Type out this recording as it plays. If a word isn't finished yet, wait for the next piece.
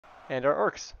and our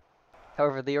orcs.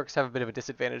 However, the orcs have a bit of a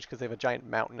disadvantage because they have a giant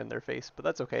mountain in their face, but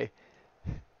that's okay.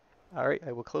 Alright,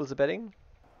 I will close the bedding.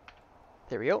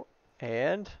 There we go.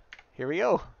 And here we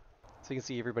go. So you can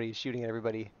see everybody shooting at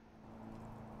everybody.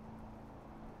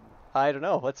 I don't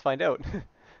know. Let's find out.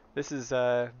 This is,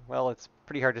 well, it's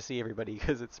pretty hard to see everybody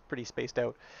because it's pretty spaced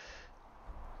out.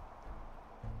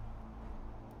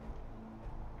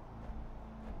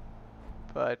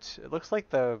 But it looks like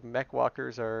the mech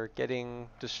walkers are getting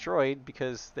destroyed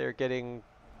because they're getting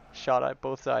shot at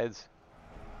both sides.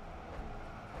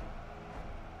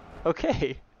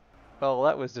 Okay. Well,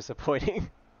 that was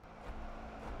disappointing.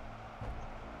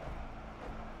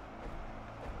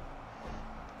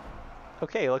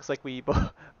 Okay, looks like we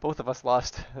both of us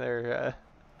lost their,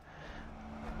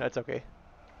 that's okay.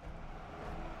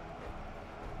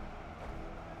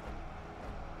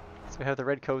 So we have the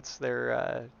red coats,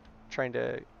 they're trying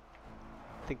to,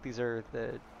 I think these are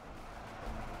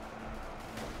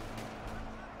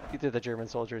either the German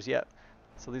soldiers, yeah.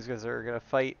 So these guys are gonna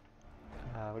fight.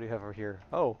 What do you have over here?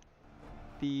 Oh,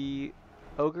 the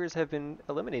ogres have been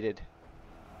eliminated.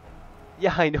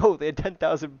 Yeah, I know, they had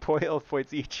 10,000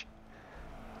 points each.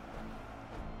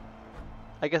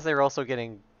 I guess they were also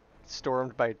getting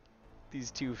stormed by these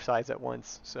two sides at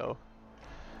once, so.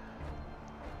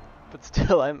 But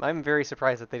still, I'm very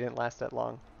surprised that they didn't last that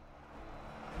long.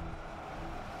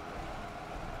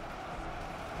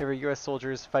 There were US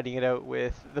soldiers fighting it out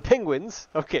with the penguins.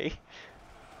 Okay.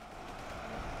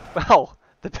 Wow,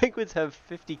 the penguins have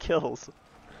 50 kills.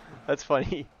 That's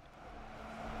funny.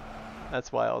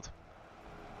 That's wild.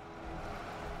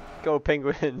 Go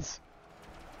penguins.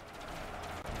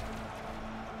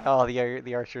 Oh,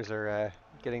 the archers are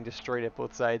getting destroyed at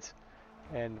both sides.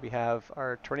 And we have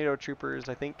our tornado troopers,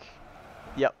 I think.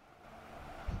 Yep.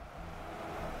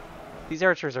 These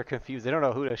archers are confused. They don't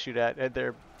know who to shoot at, and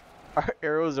their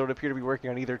arrows don't appear to be working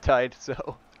on either side,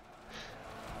 so.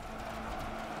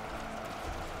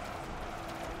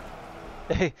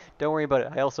 Hey, don't worry about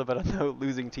it. I also bet on the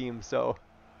losing team, so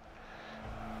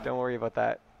don't worry about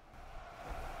that.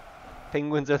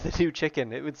 Penguins are the new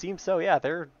chicken. It would seem so, yeah.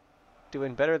 They're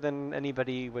doing better than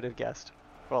anybody would have guessed.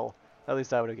 Well, at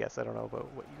least I would have guessed. I don't know about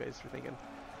what you guys are thinking.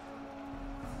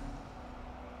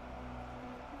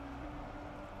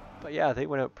 But yeah, they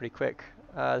went out pretty quick.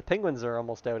 The penguins are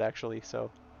almost out, actually,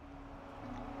 so.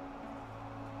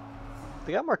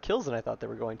 They got more kills than I thought they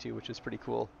were going to, which is pretty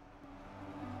cool.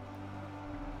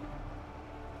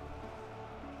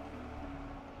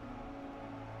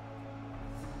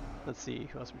 Let's see,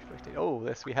 who else we spectate? Oh,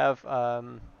 this, we have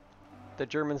the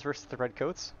Germans versus the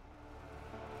Redcoats,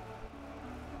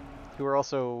 who are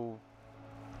also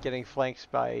getting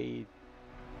flanked by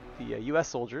the US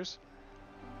soldiers.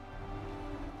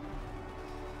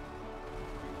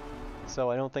 So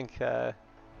I don't think the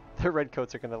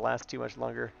Redcoats are going to last too much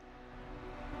longer.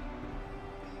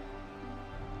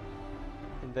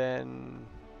 And then,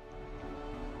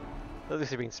 at least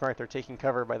they're being smart, they're taking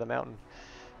cover by the mountain.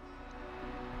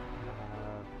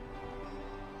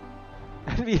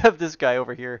 And we have this guy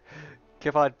over here.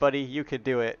 Come on, buddy, you can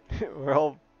do it. We're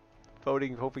all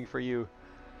voting, hoping for you.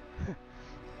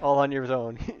 All on your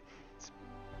own. He's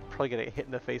probably going to get hit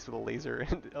in the face with a laser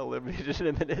and eliminated in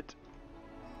a minute.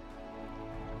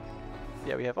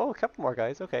 Yeah, we have, oh, a couple more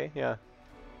guys. Okay, yeah.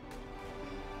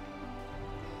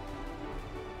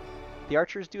 The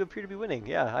archers do appear to be winning.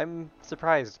 Yeah, I'm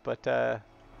surprised, but that's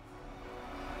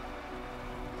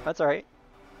alright.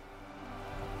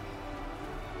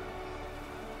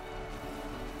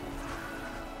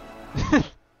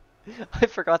 I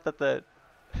forgot that the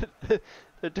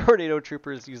the tornado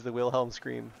troopers use the Wilhelm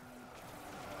scream.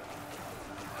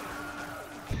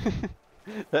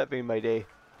 That made my day.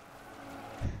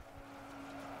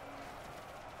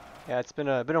 Yeah, it's been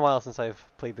a while since I've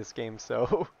played this game,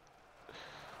 so.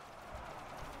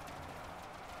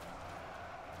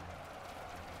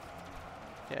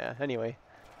 Yeah, anyway.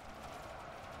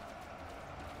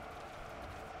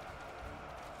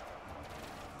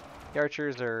 The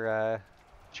archers are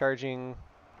charging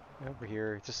over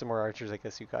here. Just some more archers, I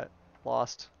guess, who got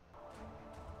lost.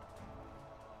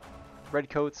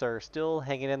 Redcoats are still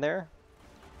hanging in there.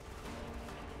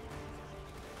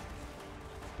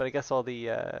 But I guess all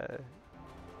the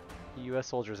US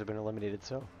soldiers have been eliminated,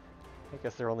 so I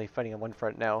guess they're only fighting on one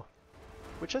front now,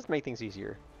 which does make things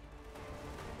easier.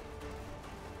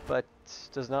 But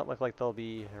does not look like they'll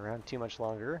be around too much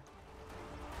longer.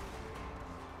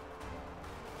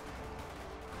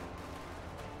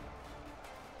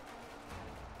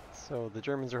 So the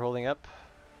Germans are holding up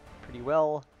pretty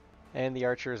well, and the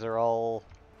archers are all,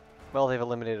 well, they've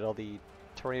eliminated all the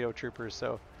tornado troopers,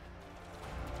 so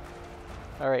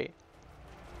Alright.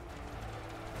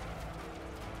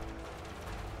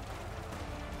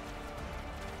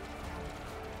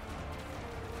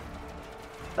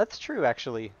 That's true,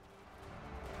 actually.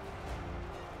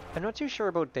 I'm not too sure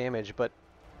about damage, but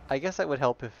I guess that would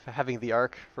help if having the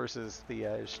arc versus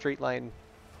the straight line.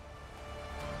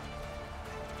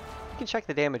 You can check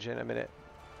the damage in a minute.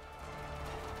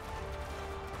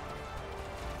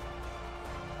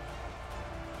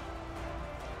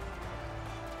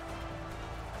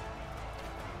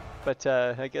 But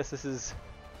I guess this is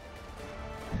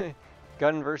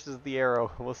gun versus the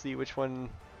arrow. We'll see which one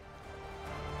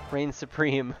reigns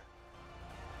supreme.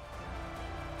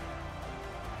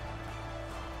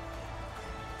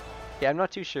 Yeah, I'm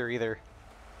not too sure either.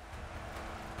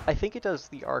 I think it does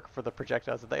the arc for the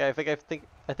projectiles. I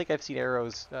think I've seen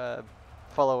arrows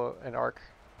follow an arc.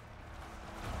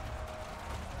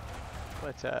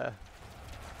 But yeah,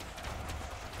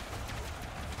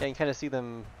 you can kind of see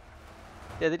them.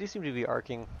 Yeah, they do seem to be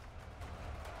arcing.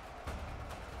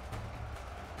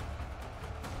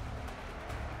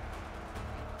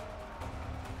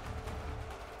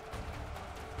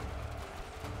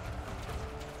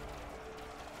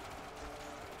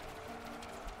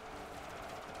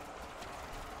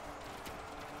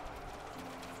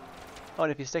 Oh,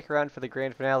 and if you stick around for the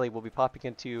grand finale, we'll be popping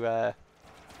into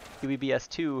UEBS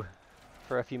 2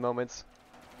 for a few moments,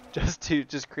 just to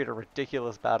create a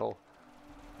ridiculous battle.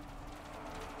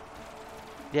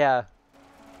 Yeah,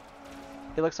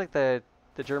 it looks like the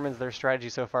Germans, their strategy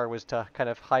so far was to kind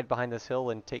of hide behind this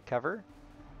hill and take cover.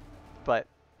 But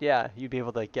yeah, you'd be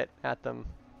able to get at them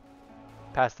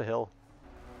past the hill.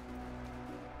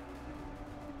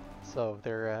 So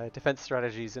their defense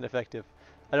strategy is ineffective.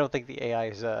 I don't think the AI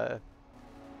is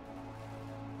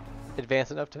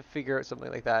advanced enough to figure out something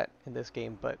like that in this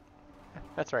game, but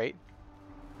that's right.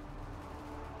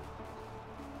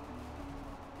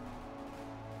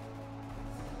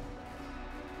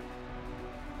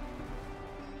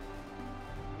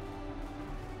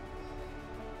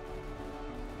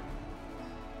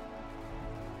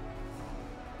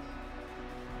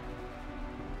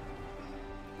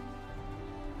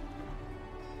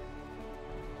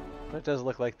 But it does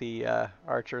look like the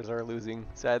archers are losing,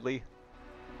 sadly.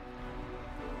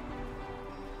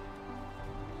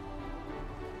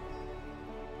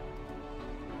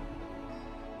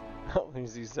 Oh,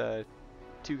 there's these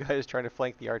two guys trying to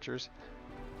flank the archers.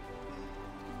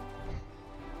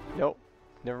 Nope,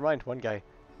 never mind, one guy.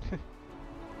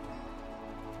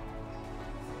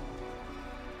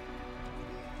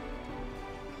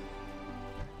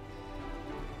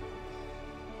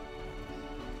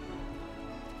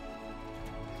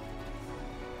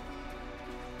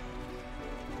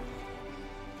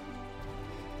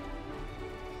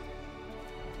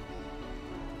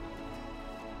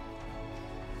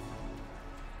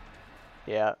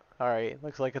 Yeah, alright,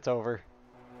 looks like it's over.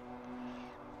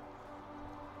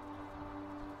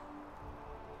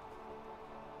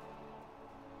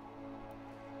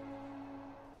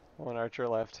 One archer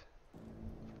left.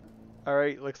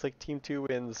 Alright, looks like Team 2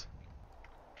 wins.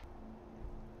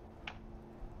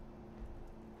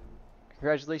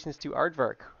 Congratulations to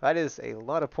Aardvark. That is a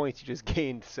lot of points you just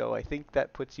gained, so I think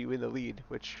that puts you in the lead,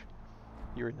 which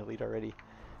you're in the lead already.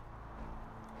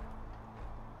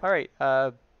 Alright,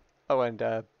 oh, and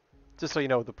just so you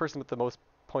know, the person with the most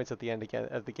points at the end again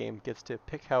of the game gets to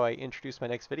pick how I introduce my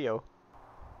next video.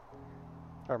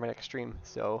 Or my next stream,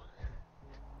 so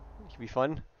it could be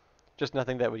fun. Just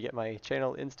nothing that would get my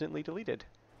channel instantly deleted.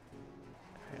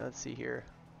 Alright, let's see here.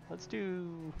 Let's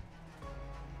do...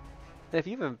 If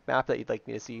you have a map that you'd like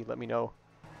me to see, let me know.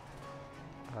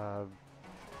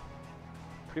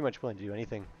 Pretty much willing to do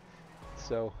anything.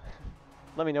 So,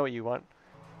 let me know what you want.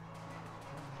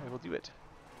 I will do it.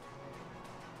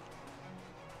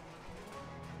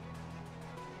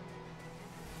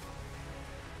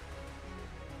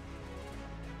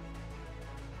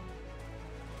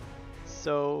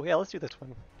 So, yeah, let's do this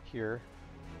one here.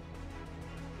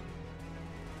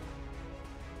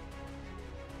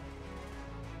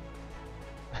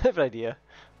 I have an idea.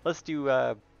 Let's do,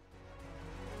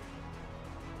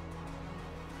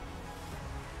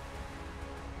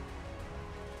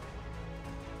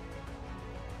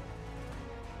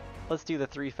 let's do the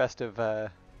three festive,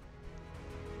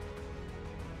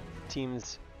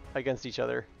 teams against each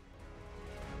other.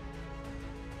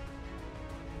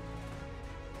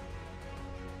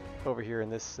 Over here in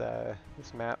this,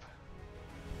 this map.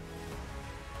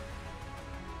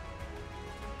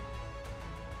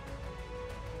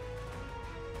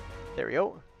 There we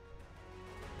go.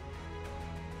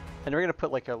 And we're gonna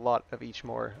put like a lot of each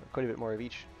more, quite a bit more of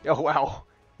each. Oh wow,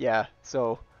 yeah.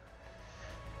 So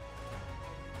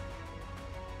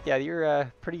Yeah,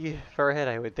 you're pretty far ahead,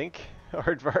 I would think.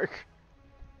 Aardvark.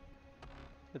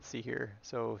 Let's see here.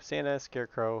 So Santa,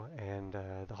 Scarecrow, and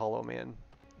the Hollow Man.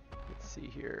 Let's see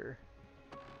here.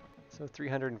 So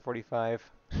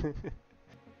 345.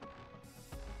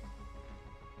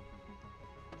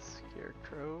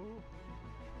 Scarecrow.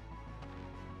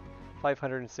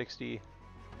 560.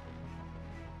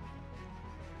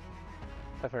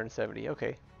 570.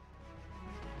 Okay.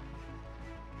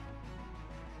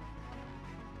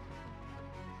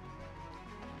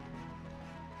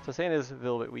 So Santa's a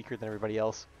little bit weaker than everybody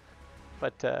else,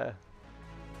 but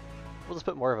we'll just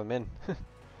put more of them in.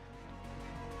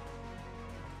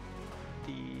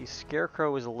 The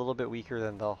Scarecrow is a little bit weaker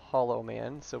than the Hollow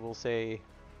Man, so we'll say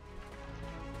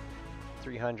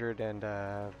 300 and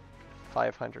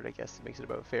 500, I guess. It makes it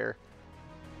about fair.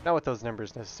 Not with those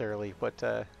numbers necessarily, but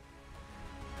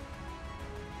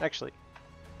actually,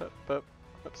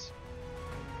 oops.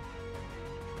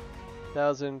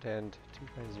 1000 and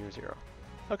 2500.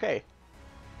 Okay.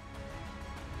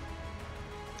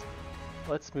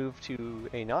 Let's move to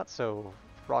a not so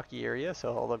rocky area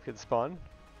so all of them can spawn.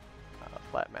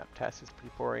 Flat map task is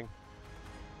pretty boring.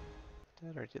 I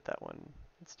already did that one.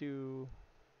 Let's do...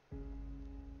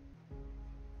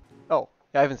 Oh,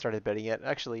 yeah, I haven't started betting yet.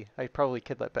 Actually, I probably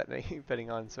could let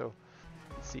betting on, so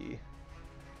let's see.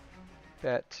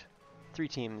 Bet 3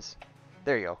 teams.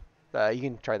 There you go. You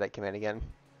can try that command again.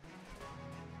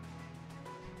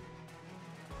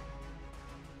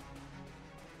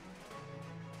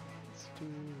 Let's do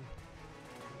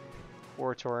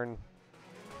War Torn.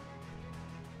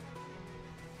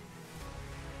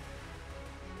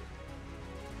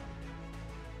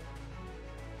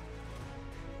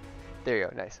 There you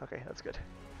go. Nice. Okay, that's good.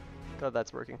 Glad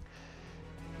that's working.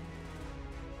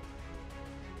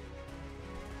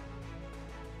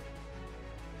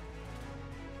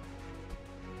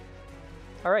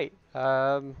 All right.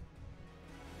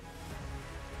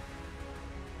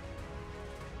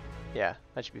 Yeah,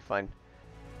 that should be fine.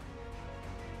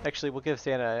 Actually, we'll give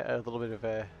Santa a little bit of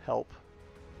a help.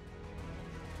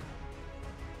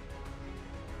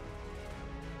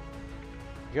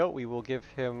 Go. We will give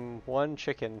him 1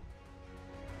 chicken.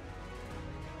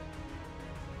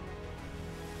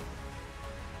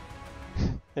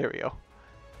 There we go.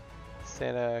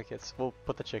 Santa gets... We'll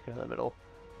put the chicken in the middle.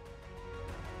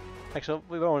 Actually,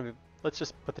 we don't want to... Let's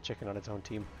just put the chicken on its own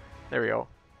team. There we go.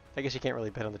 I guess you can't really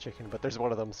bet on the chicken, but there's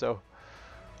one of them, so...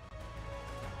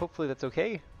 Hopefully that's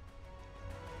okay.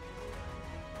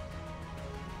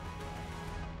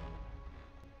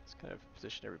 Let's kind of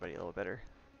position everybody a little better.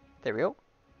 There we go.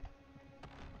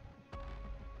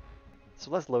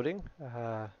 So less loading.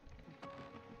 You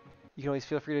can always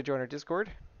feel free to join our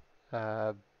Discord.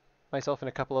 Myself and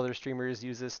a couple other streamers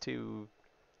use this to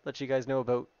let you guys know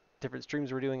about different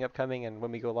streams we're doing upcoming and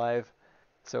when we go live.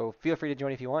 So feel free to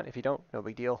join if you want. If you don't, no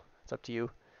big deal. It's up to you.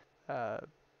 Yeah,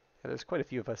 there's quite a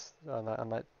few of us on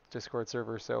that Discord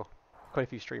server, so quite a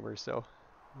few streamers, so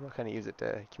we'll kind of use it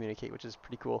to communicate, which is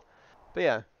pretty cool. But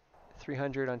yeah,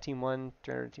 300 on Team 1,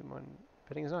 300 on Team 1.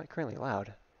 Betting is not currently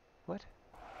allowed. What?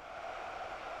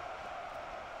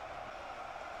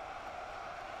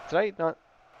 Did I not...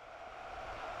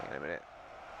 Hang on a minute.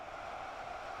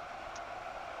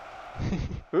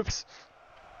 Oops.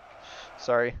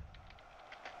 Sorry.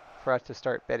 Forgot to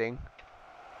start betting.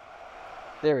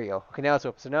 There we go. Okay, now it's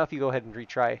open. So now if you go ahead and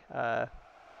retry,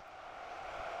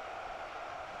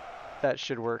 that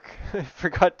should work. I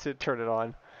forgot to turn it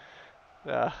on.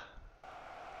 Thought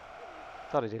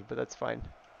I did, but that's fine.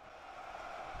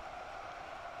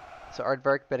 So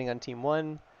Aardvark betting on Team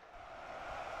 1.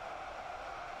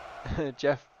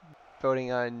 Jeff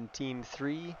voting on Team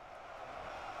 3.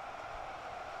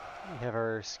 We have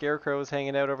our scarecrows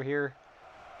hanging out over here.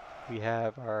 We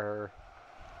have our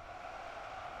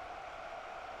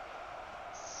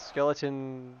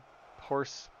skeleton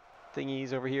horse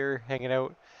thingies over here hanging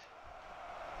out.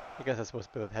 I guess that's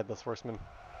supposed to be the headless horseman.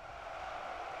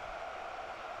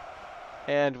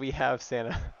 And we have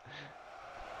Santa.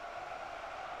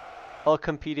 All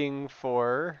competing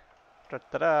for...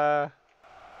 Da-da-da!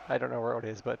 I don't know where it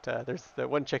is, but there's the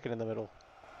 1 chicken in the middle.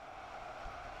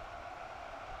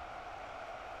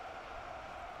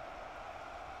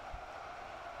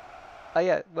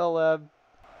 Yeah, well,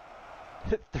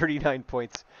 39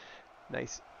 points.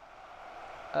 Nice.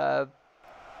 Not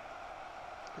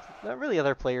really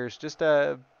other players, just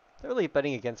not really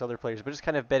betting against other players, but just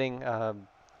kind of betting on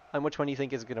which one you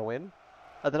think is going to win.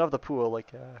 Then of the pool,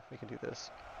 like, we can do this.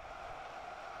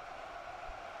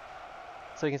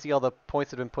 So you can see all the points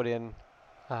that have been put in.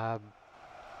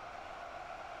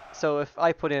 So if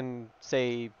I put in,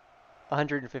 say,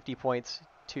 150 points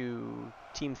to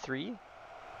Team 3,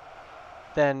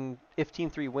 then if Team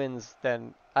 3 wins,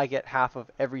 then I get half of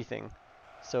everything.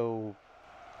 So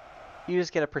you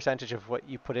just get a percentage of what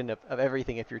you put in of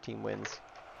everything if your team wins.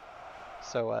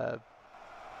 So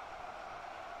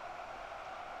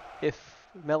if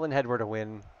Melonhead were to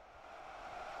win,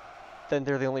 then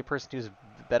they're the only person who's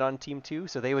bet on Team 2,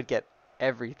 so they would get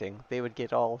everything. They would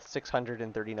get all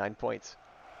 639 points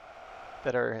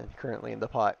that are currently in the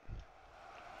pot.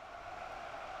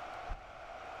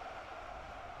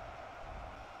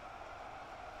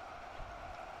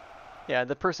 Yeah,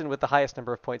 the person with the highest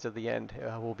number of points at the end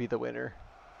will be the winner.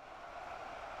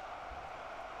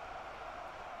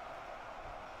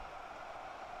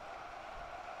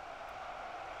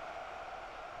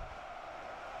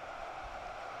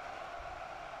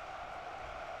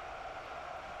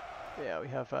 Yeah, we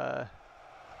have,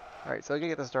 alright, so I'm gonna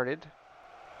get this started.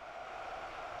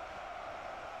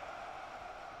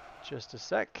 Just a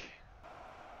sec.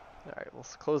 Alright, we'll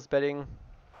close betting.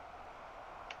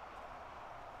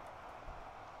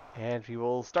 And we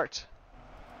will start.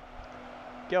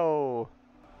 Go!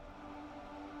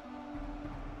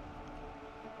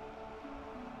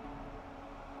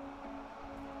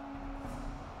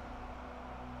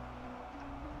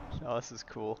 Oh, this is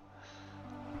cool.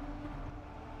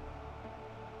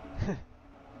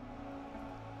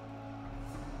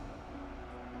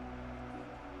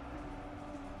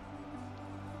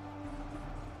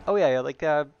 Oh yeah, like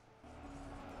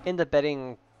in the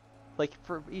betting, like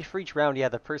for each round, yeah,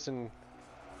 the person.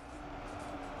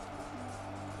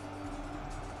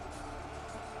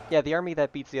 Yeah, the army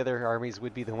that beats the other armies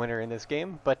would be the winner in this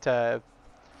game, but I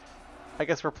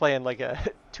guess we're playing like a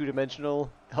two-dimensional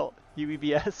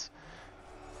UEBS.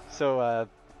 So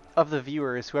of the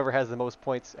viewers, whoever has the most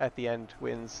points at the end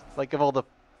wins. Like of all the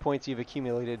points you've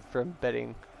accumulated from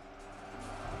betting.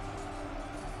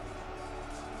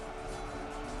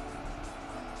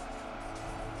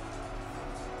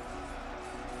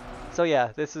 So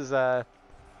yeah, this is there's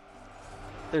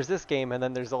this game, and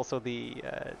then there's also the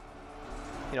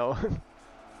you know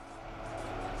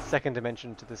second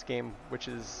dimension to this game, which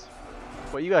is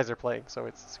what you guys are playing. So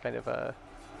it's kind of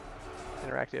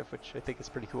interactive, which I think is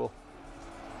pretty cool.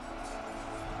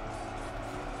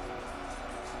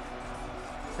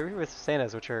 They're here with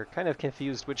Santas, which are kind of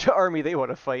confused which army they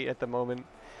want to fight at the moment.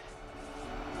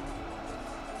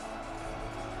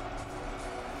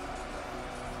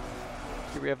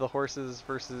 Here we have the horses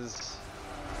versus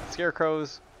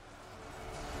scarecrows,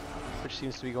 which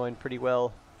seems to be going pretty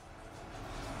well.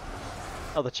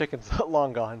 Oh, the chicken's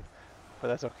long gone, but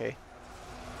that's okay.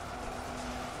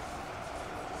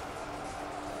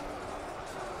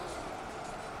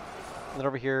 And then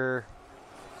over here,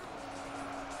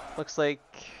 looks like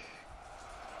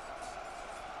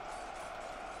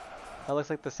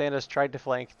the Santas tried to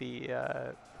flank the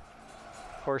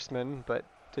horsemen, but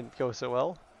didn't go so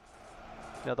well.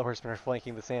 Now the horsemen are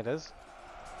flanking the Santas.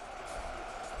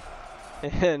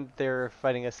 And they're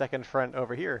fighting a second front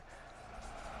over here.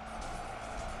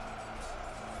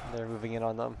 And they're moving in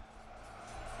on them.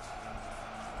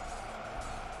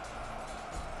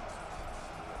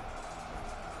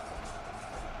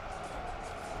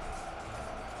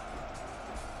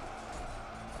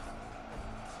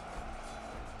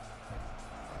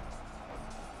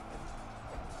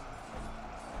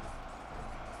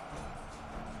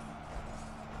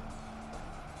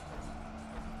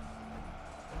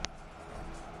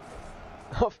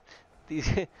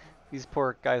 These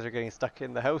poor guys are getting stuck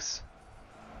in the house.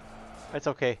 That's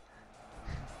okay.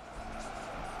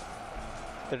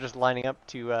 They're just lining up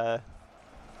to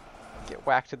get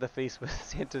whacked in the face with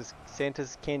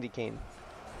Santa's candy cane.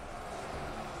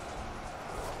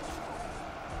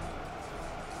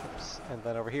 Oops. And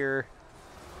then over here.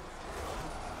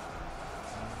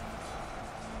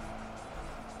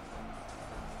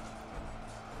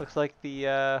 Looks like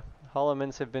the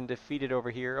Holomans have been defeated over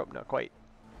here. Oh, not quite.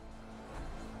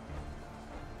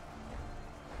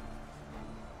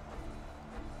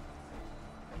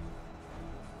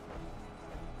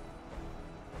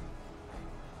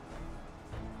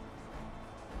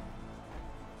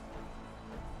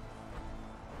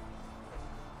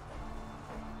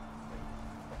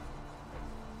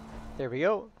 There we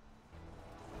go.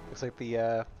 Looks like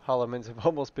the Holomans have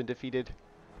almost been defeated.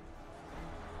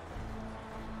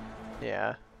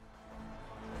 Yeah.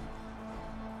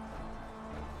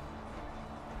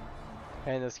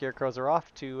 And the scarecrows are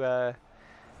off to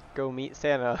go meet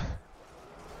Santa.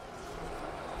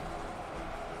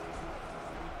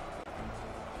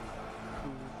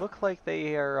 Who look like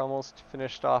they are almost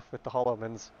finished off with the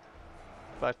Holomans.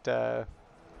 But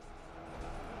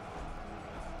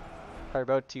are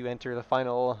about to enter the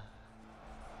final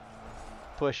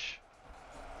push.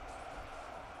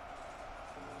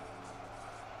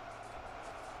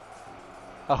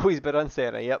 Always bet on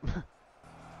Santa, yep.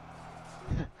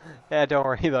 Yeah, don't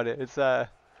worry about it. It's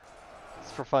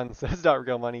for fun, so it's not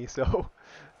real money, so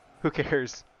who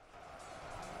cares?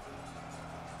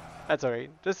 That's alright.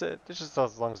 Just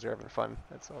as long as they're having fun.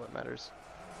 That's all that matters.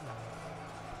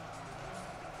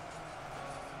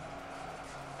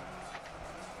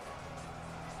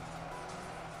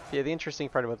 Yeah, the interesting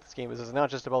part about this game is it's not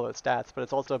just about the stats, but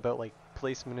it's also about like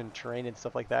placement and terrain and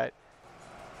stuff like that.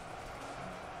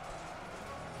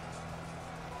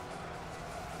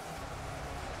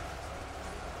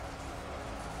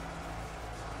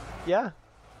 Yeah,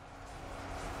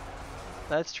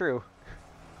 that's true.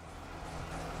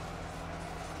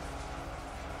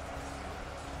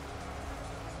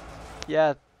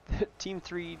 Yeah, Team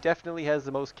 3 definitely has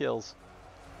the most kills.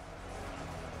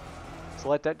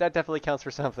 So that definitely counts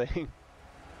for something.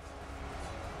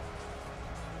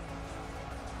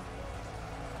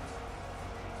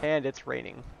 And it's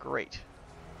raining. Great.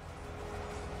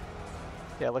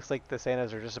 Yeah, it looks like the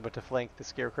Santas are just about to flank the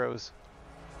Scarecrows.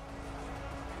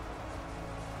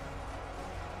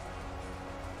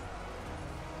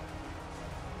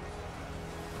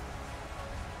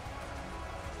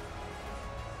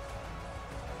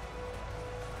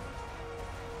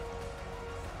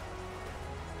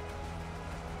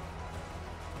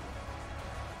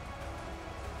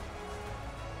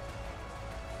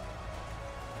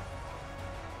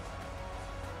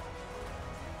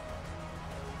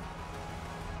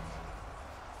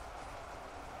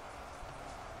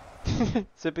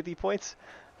 Sympathy points?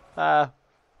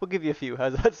 We'll give you a few.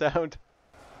 How's that sound?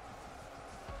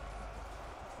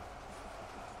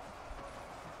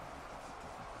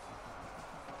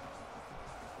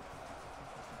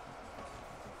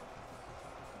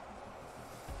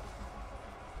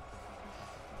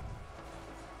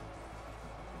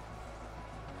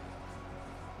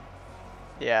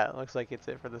 Yeah, it looks like it's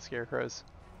it for the Scarecrows.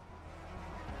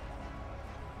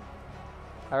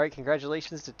 Alright,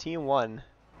 congratulations to Team 1.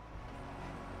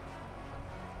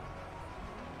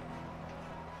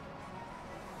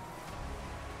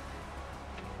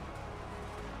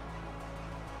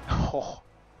 Oh,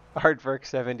 Aardvark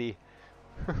 70.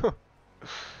 The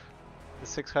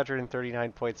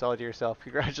 639 points all to yourself.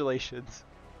 Congratulations.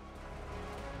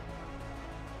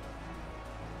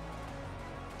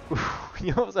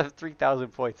 You almost have 3,000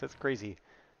 points. That's crazy.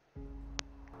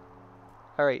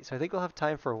 Alright, so I think we'll have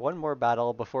time for one more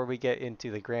battle before we get into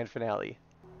the grand finale.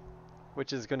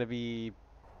 Which is going to be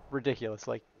ridiculous.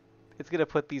 Like, it's going to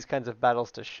put these kinds of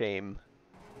battles to shame.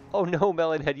 Oh no,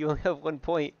 Melonhead, you only have 1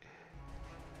 point.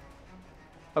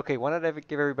 Okay, why don't I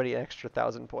give everybody an extra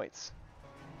 1,000 points?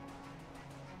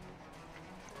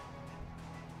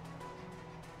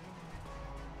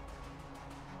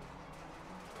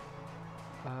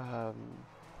 I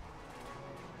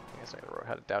guess I gotta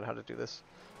write down how to do this.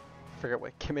 Figure out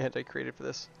what command I created for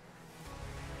this.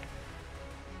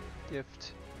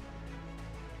 Gift.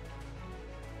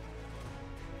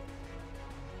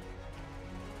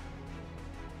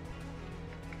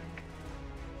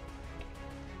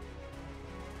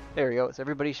 There we go. So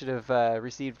everybody should have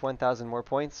received 1,000 more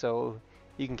points, so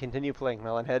you can continue playing,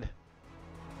 Melonhead.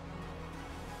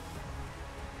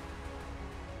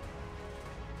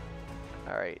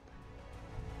 Alright.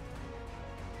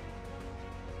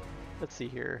 Let's see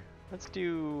here. Let's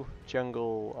do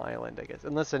Jungle Island, I guess.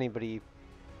 Unless anybody...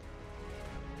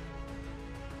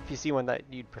 If you see one that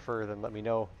you'd prefer, then let me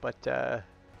know. But,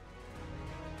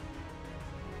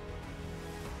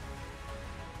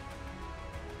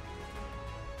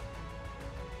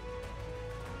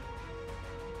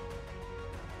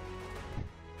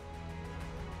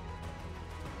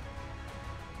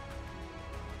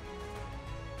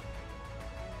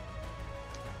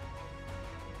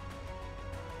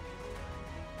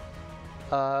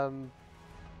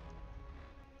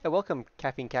 welcome,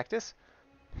 Caffeine Cactus.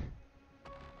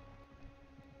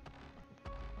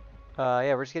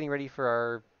 Yeah, we're just getting ready for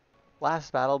our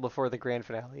last battle before the grand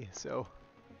finale, so...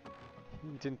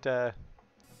 We didn't,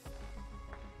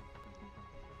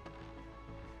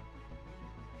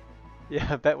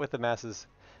 Yeah, bet with the masses.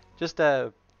 Just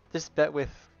bet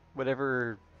with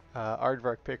whatever,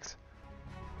 Aardvark picks.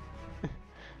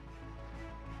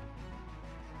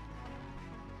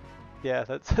 Yeah,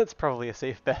 that's probably a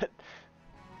safe bet.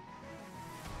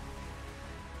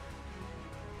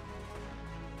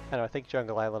 I don't know, I think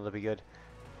Jungle Island will be good.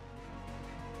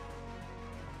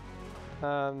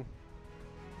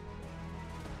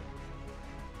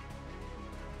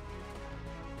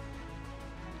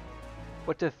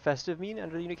 What does festive mean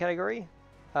under the unit category?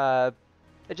 Uh,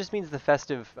 it just means the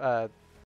festive